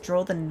hand to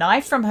withdraw the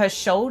knife from her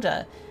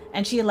shoulder,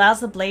 and she allows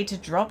the blade to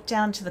drop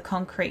down to the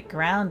concrete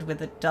ground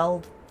with a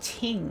dull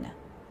ting.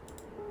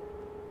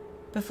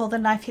 Before the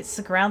knife hits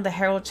the ground, the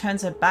Herald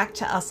turns her back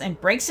to us and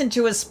breaks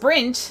into a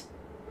sprint.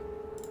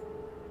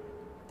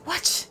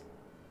 What?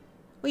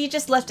 Well, you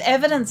just left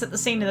evidence at the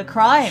scene of the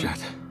crime.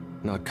 Shit.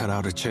 Not cut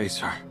out to chase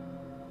her.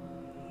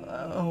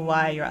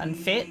 Why, you're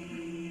unfit?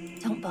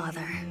 Don't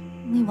bother.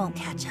 We won't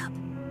catch up.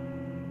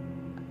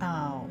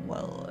 Oh,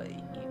 well,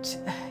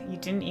 you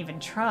didn't even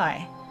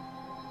try.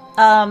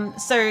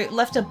 So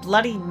left a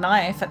bloody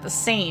knife at the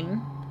scene.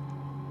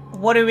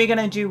 What are we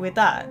gonna do with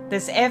that?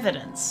 There's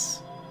evidence.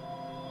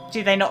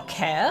 Do they not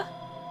care?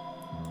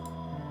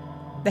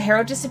 The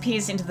Herald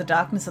disappears into the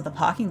darkness of the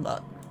parking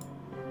lot.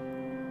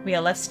 We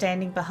are left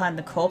standing behind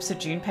the corpse of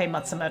Junpei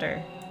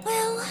Matsumoto.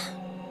 Well...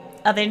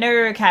 Are there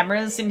no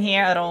cameras in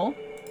here at all?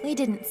 We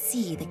didn't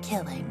see the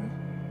killing.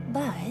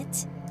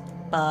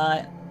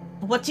 But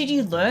what did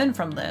you learn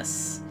from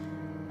this?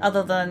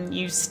 Other than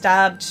you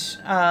stabbed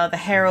the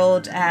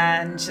Herald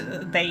and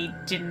they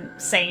didn't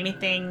say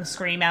anything,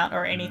 scream out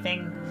or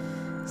anything.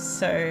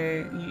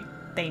 So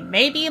they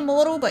may be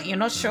immortal, but you're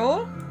not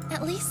sure?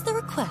 at least the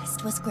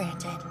request was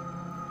granted.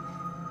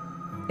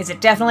 Is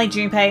it definitely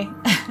Junpei?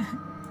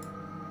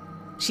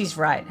 She's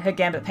right. Her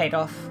gambit paid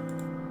off.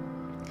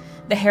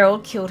 The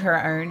Herald killed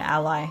her own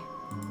ally.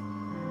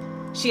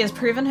 She has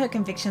proven her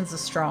convictions are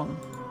strong.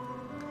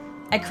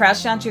 I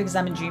crouched down to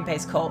examine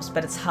Junpei's corpse,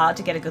 but it's hard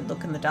to get a good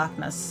look in the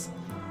darkness.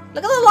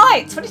 Look at the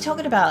lights! What are you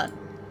talking about?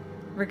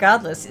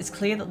 Regardless, it's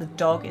clear that the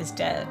dog is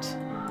dead.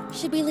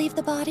 Should we leave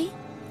the body?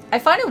 I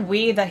find it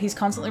weird that he's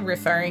constantly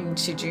referring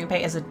to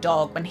Junpei as a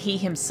dog when he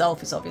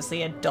himself is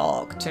obviously a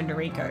dog to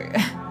Noriko.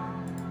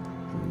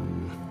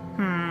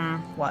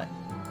 What?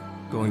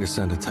 Going to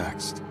send a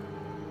text.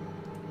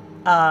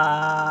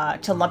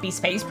 To Lumpy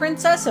Space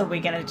Princess? Are we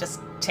gonna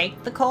just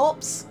take the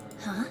corpse?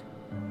 Huh?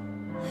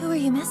 Who are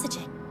you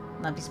messaging?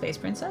 Lumpy Space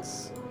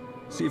Princess?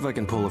 See if I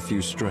can pull a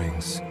few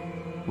strings.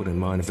 Wouldn't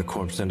mind if the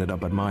corpse ended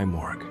up at my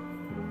morgue.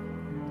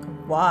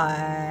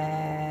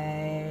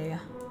 Why?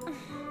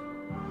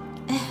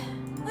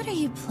 What are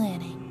you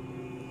planning?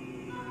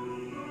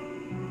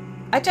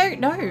 I don't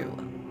know.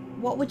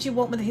 What would you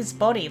want with his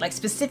body? Like,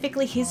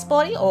 specifically his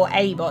body or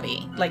a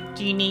body? Like,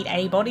 do you need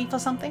a body for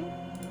something?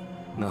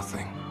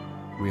 Nothing.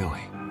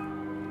 Really.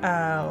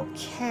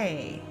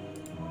 Okay.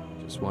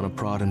 Just want to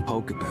prod and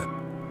poke a bit.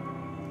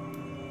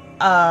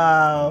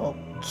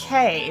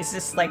 Okay. Is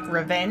this like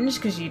revenge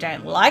because you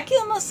don't like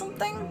him or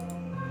something?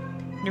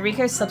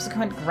 Noriko's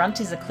subsequent grunt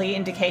is a clear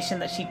indication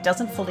that she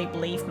doesn't fully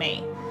believe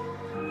me.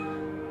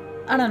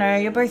 I don't know,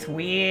 you're both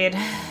weird.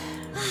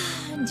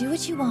 Do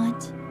what you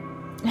want.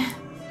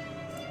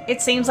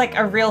 It seems like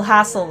a real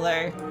hassle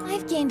though.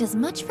 I've gained as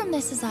much from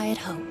this as I had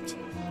hoped.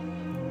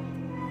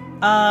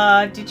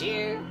 Did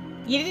you?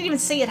 You didn't even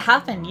see it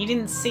happen. You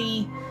didn't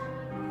see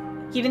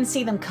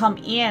them come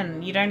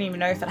in. You don't even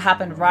know if it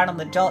happened right on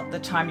the dot the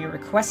time you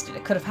requested.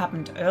 It could have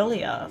happened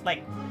earlier.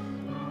 Like,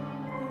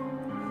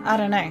 I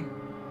don't know.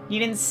 You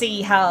didn't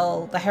see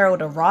how the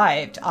Herald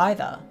arrived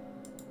either.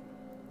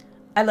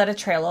 I let it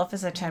trail off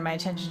as I turned my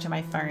attention to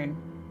my phone.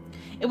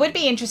 It would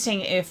be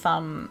interesting if,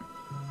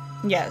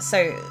 yeah,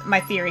 so my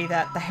theory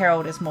that the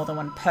Herald is more than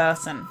one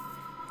person.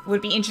 It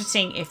would be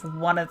interesting if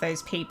one of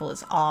those people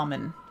is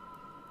Armin.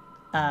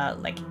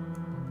 Like,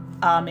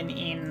 Armin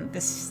in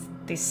this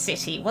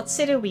city. What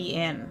city are we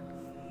in?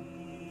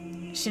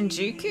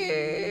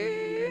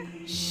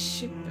 Shinjuku?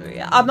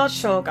 Shibuya? I'm not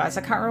sure, guys. I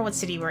can't remember what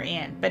city we're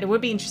in. But it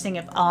would be interesting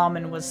if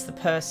Armin was the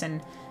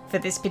person for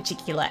this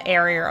particular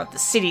area of the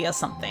city or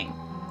something.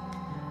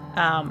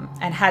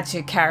 And had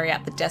to carry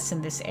out the deaths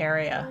in this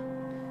area.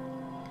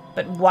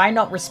 But why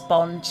not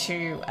respond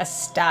to a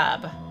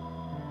stab?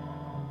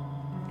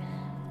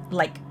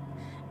 Like,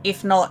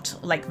 if not,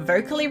 like,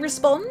 vocally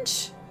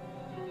respond,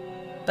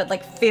 but,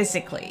 like,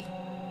 physically.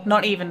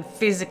 Not even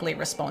physically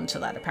respond to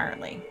that,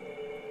 apparently.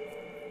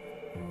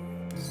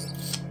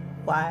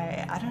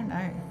 Why? I don't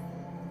know.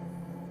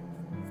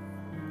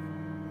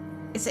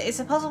 Is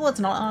it possible it's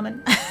not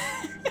Armin?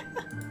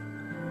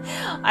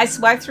 I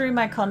swiped through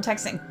my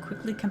contacts and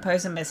quickly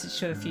composed a message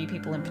to a few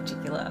people in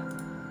particular.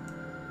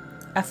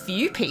 A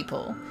few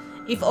people?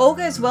 If all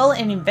goes well,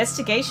 an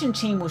investigation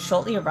team will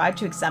shortly arrive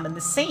to examine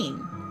the scene.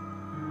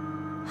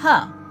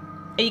 Huh.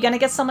 Are you going to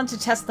get someone to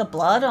test the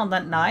blood on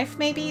that knife,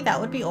 maybe? That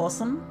would be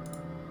awesome.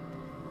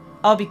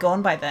 I'll be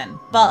gone by then.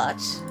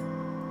 But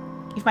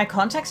if my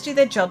contacts do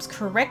their jobs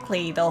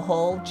correctly, they'll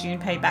haul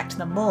Junpei back to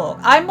the morgue.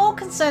 I'm more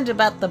concerned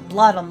about the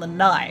blood on the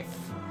knife.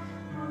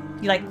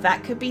 You like,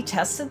 that could be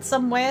tested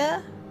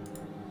somewhere?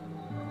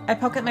 I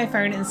pocket my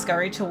phone and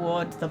scurry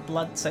toward the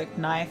blood-soaked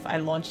knife I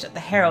launched at the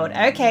Herald.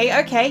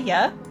 Okay,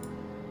 yeah.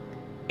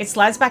 It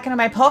slides back into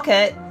my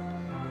pocket,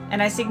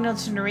 and I signal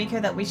to Noriko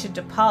that we should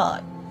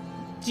depart.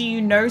 Do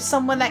you know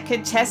someone that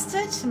could test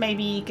it?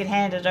 Maybe you could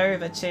hand it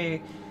over to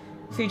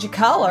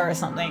Fujikawa or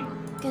something.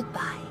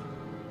 Goodbye,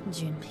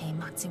 Junpei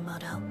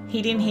Matsumoto.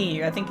 He didn't hear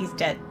you. I think he's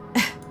dead.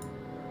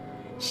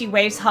 She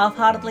waves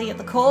half-heartedly at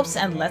the corpse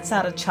and lets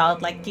out a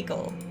childlike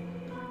giggle.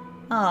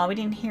 Oh, we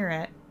didn't hear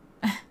it.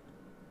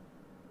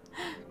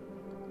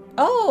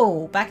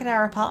 Oh, back at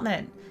our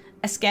apartment.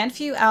 A scant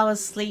few hours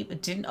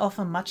sleep didn't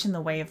offer much in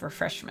the way of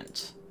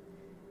refreshment.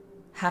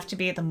 Have to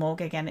be at the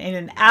morgue again in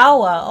an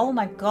hour. Oh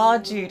my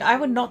god, dude. I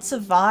would not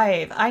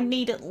survive. I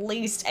need at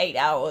least 8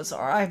 hours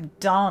or I'm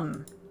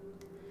done.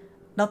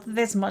 Not that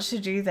there's much to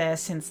do there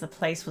since the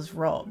place was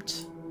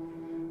robbed.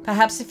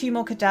 Perhaps a few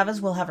more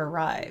cadavers will have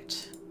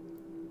arrived.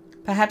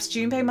 Perhaps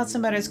Junpei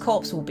Matsumoto's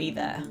corpse will be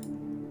there.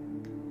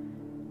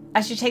 I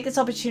should take this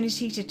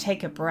opportunity to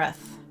take a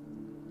breath.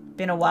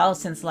 Been a while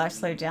since life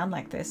slowed down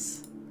like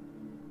this.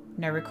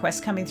 No requests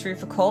coming through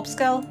for Corpse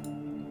Girl.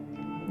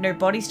 No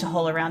bodies to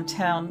haul around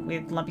town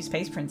with Lumpy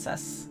Space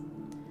Princess.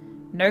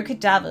 No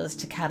cadavers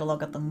to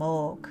catalogue at the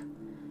morgue.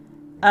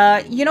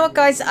 You know what,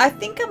 guys? I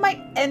think I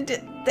might end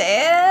it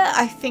there.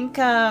 I think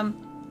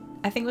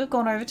we've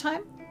gone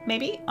overtime,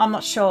 maybe? I'm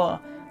not sure.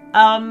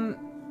 I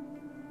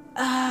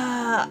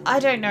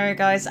don't know,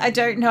 guys. I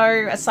don't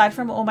know. Aside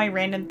from all my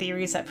random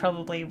theories that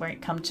probably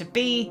won't come to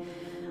be,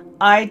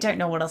 I don't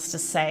know what else to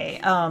say.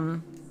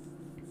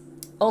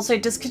 Also,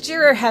 does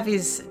Kojiro have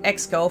his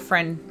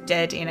ex-girlfriend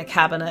dead in a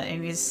cabinet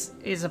in his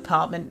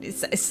apartment?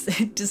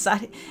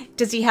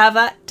 Does he have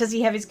that? Does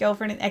he have his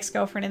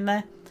ex-girlfriend in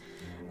there?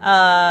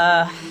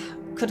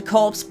 Could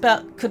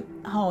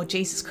oh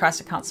Jesus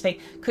Christ, I can't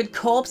speak. Could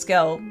Corpse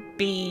Girl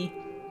be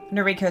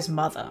Noriko's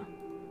mother?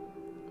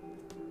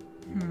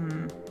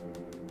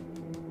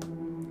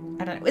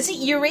 I don't know. Is it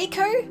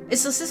Yuriko?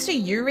 Is the sister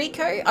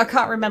Yuriko? I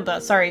can't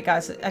remember. Sorry,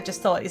 guys. I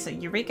just thought, is it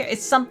Yuriko?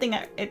 It's something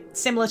it's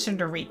similar to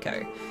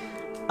Noriko.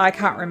 I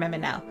can't remember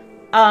now.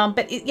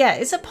 But yeah,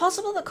 is it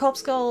possible that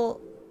Corpse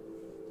Girl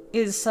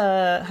is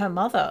her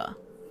mother?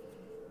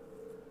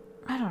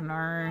 I don't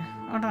know.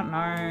 I don't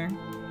know.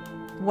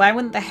 Why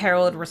wouldn't the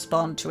Herald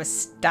respond to a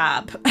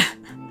stab?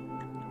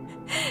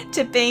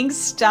 To being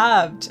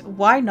stabbed?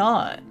 Why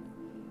not?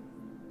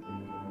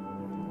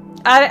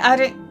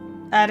 I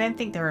don't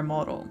think they're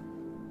immortal.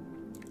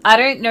 I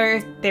don't know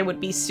if there would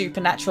be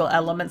supernatural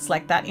elements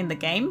like that in the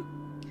game.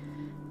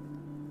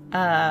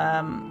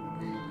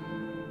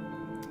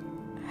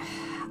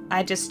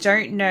 I just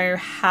don't know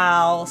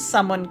how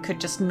someone could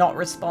just not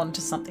respond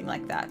to something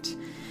like that.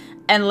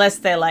 Unless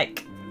they're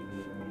like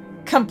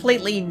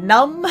completely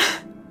numb.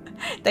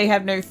 They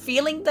have no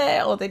feeling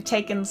there, or they've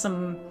taken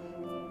some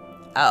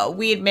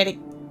weird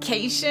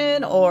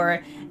medication,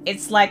 or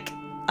it's like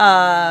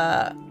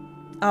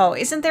oh,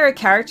 isn't there a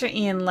character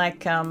in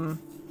like the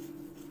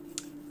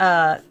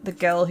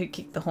girl who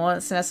kicked the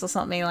hornet's nest or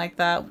something like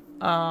that?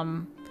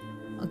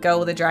 A girl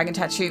with a dragon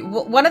tattoo.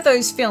 One of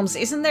those films,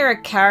 isn't there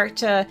a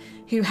character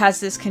who has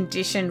this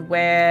condition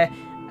where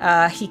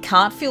he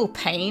can't feel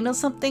pain or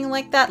something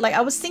like that? Like,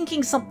 I was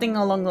thinking something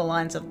along the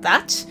lines of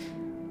that,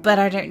 but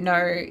I don't know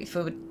if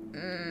it would...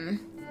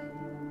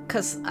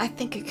 Because I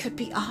think it could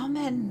be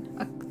Armin.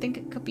 I think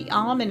it could be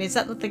Armin. Is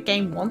that what the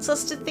game wants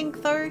us to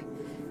think, though?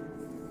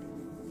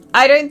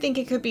 I don't think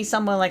it could be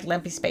someone like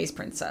Lumpy Space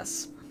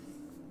Princess.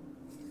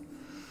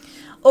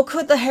 Or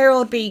could the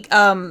Herald be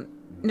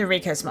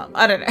Noriko's mum?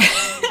 I don't know.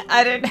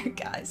 I don't know,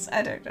 guys.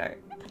 I don't know.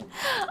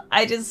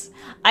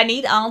 I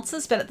need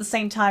answers, but at the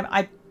same time,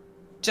 I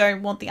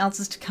don't want the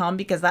answers to come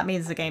because that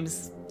means the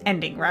game's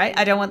ending, right?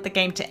 I don't want the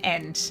game to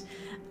end.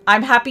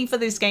 I'm happy for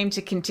this game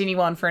to continue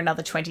on for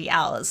another 20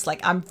 hours.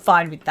 Like, I'm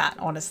fine with that,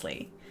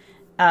 honestly.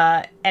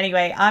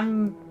 Anyway,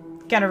 I'm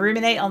gonna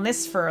ruminate on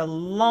this for a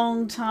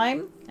long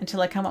time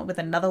until I come up with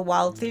another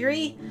wild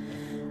theory.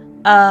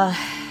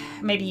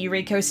 Maybe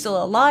Yuriko's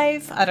still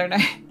alive. I don't know.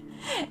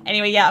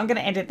 Anyway, yeah, I'm going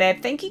to end it there.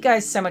 Thank you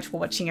guys so much for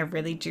watching. I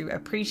really do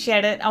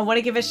appreciate it. I want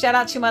to give a shout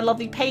out to my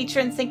lovely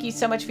patrons. Thank you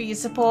so much for your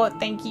support.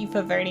 Thank you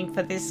for voting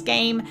for this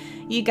game.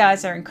 You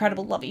guys are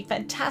incredible, lovely,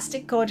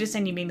 fantastic, gorgeous,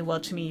 and you mean the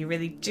world to me. You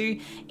really do.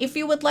 If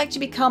you would like to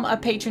become a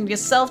patron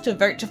yourself to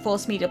vote to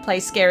force me to play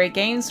scary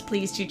games,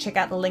 please do check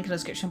out the link in the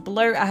description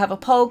below. I have a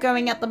poll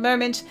going at the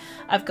moment.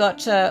 I've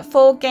got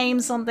 4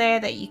 games on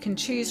there that you can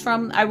choose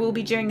from. I will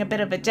be doing a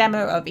bit of a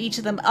demo of each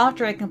of them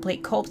after I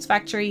complete Corpse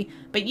Factory,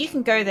 but you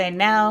can go there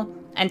now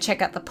and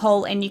check out the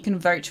poll and you can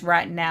vote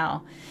right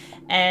now.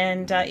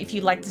 And if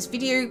you like this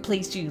video,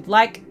 please do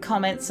like,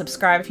 comment,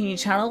 subscribe if you're new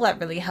to the channel. That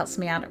really helps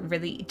me out. It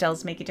really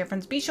does make a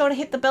difference. Be sure to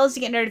hit the bells to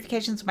get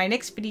notifications of my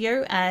next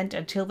video. And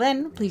until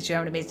then, please do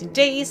have an amazing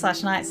day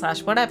 / night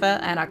 / whatever.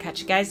 And I'll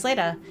catch you guys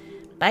later.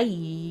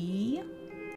 Bye.